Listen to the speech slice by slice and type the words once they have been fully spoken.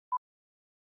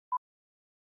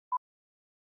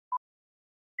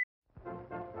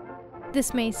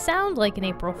This may sound like an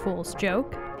April Fool's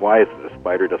joke. Why is it a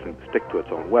spider doesn't stick to its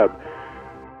own web?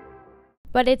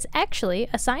 But it's actually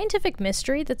a scientific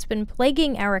mystery that's been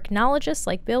plaguing arachnologists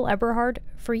like Bill Eberhard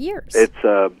for years. It's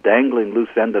a dangling loose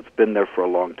end that's been there for a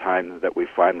long time that we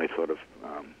finally sort of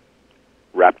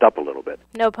wrapped up a little bit.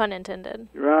 No pun intended.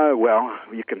 Well,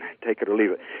 you can take it or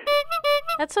leave it.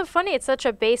 That's so funny. It's such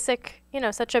a basic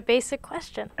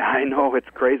question. I know, it's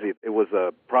crazy. It was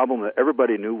a problem that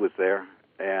everybody knew was there,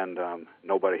 and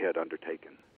nobody had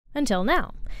undertaken. Until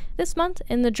now. This month,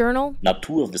 in the journal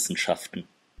Naturwissenschaften,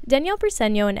 Daniel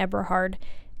Briceno and Eberhard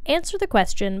answer the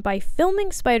question by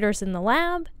filming spiders in the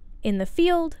lab, in the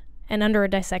field, and under a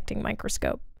dissecting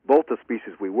microscope. Both the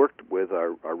species we worked with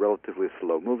are relatively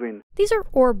slow-moving. These are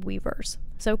orb weavers,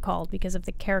 so called because of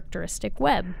the characteristic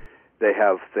web. They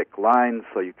have thick lines,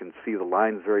 so you can see the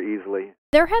lines very easily.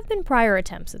 There have been prior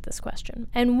attempts at this question,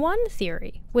 and one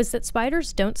theory was that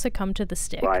spiders don't succumb to the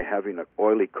stick by having an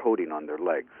oily coating on their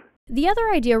legs. The other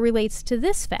idea relates to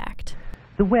this fact.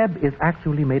 The web is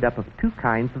actually made up of two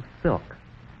kinds of silk.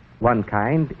 One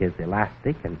kind is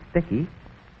elastic and sticky.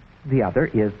 The other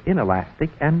is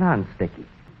inelastic and non-sticky.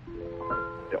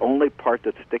 The only part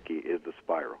that's sticky is the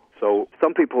spiral. So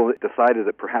some people decided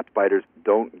that perhaps spiders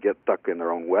don't get stuck in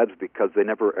their own webs because they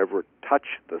never ever touch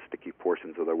the sticky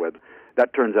portions of their webs.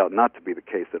 That turns out not to be the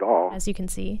case at all. As you can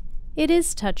see, it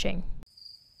is touching.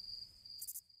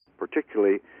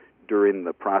 Particularly during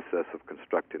the process of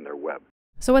constructing their web.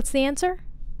 So what's the answer?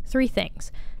 3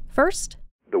 things. First,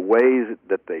 the ways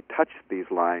that they touch these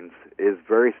lines is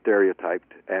very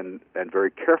stereotyped and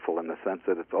very careful in the sense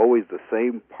that it's always the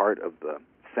same part of the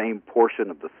same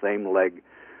portion of the same leg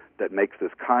that makes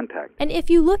this contact. And if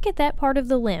you look at that part of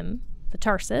the limb, the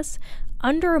tarsus,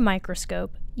 under a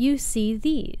microscope, you see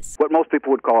these. What most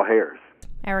people would call hairs.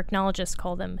 Arachnologists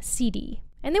call them CD.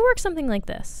 And they work something like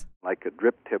this. Like a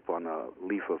drip tip on a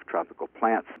leaf of tropical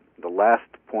plants. The last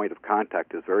point of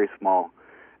contact is very small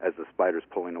as the spider's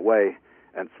pulling away,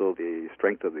 and so the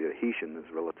strength of the adhesion is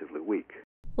relatively weak.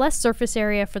 Less surface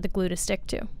area for the glue to stick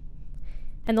to.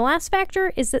 And the last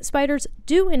factor is that spiders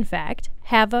do, in fact,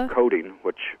 have a coating,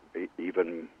 which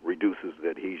even reduces the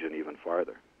adhesion even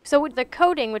farther. So the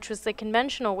coating, which was the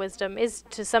conventional wisdom, is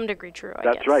to some degree true, I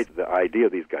guess. That's right. The idea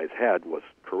these guys had was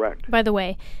correct. By the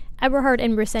way, Eberhard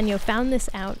and Briceno found this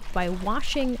out by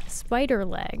washing spider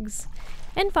legs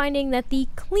and finding that the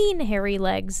clean, hairy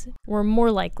legs were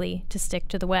more likely to stick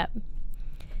to the web.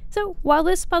 So while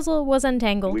this puzzle was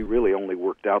untangled, we really only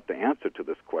worked out the answer to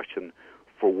this question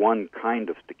for one kind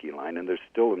of sticky line, and there's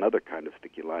still another kind of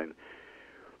sticky line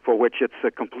for which it's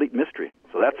a complete mystery.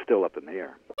 So that's still up in the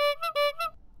air.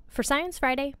 For Science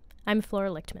Friday, I'm Flora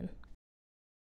Lichtman.